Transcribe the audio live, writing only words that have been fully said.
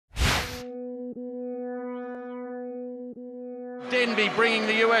Denby bringing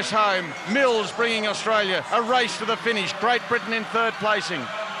the US home. Mills bringing Australia. A race to the finish. Great Britain in third placing.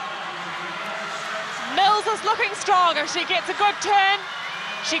 Mills is looking strong. If she gets a good turn,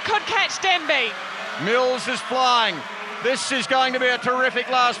 she could catch Denby. Mills is flying. This is going to be a terrific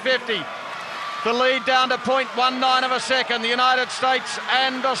last 50. The lead down to 0.19 of a second, the United States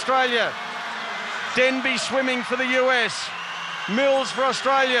and Australia. Denby swimming for the US. Mills for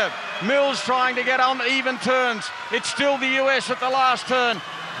Australia. Mills trying to get on even turns. It's still the US at the last turn.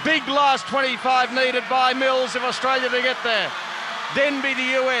 Big last 25 needed by Mills of Australia to get there. Denby,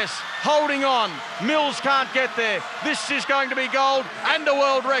 the US, holding on. Mills can't get there. This is going to be gold and a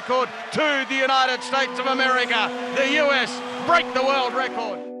world record to the United States of America. The US break the world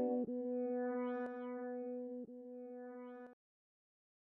record.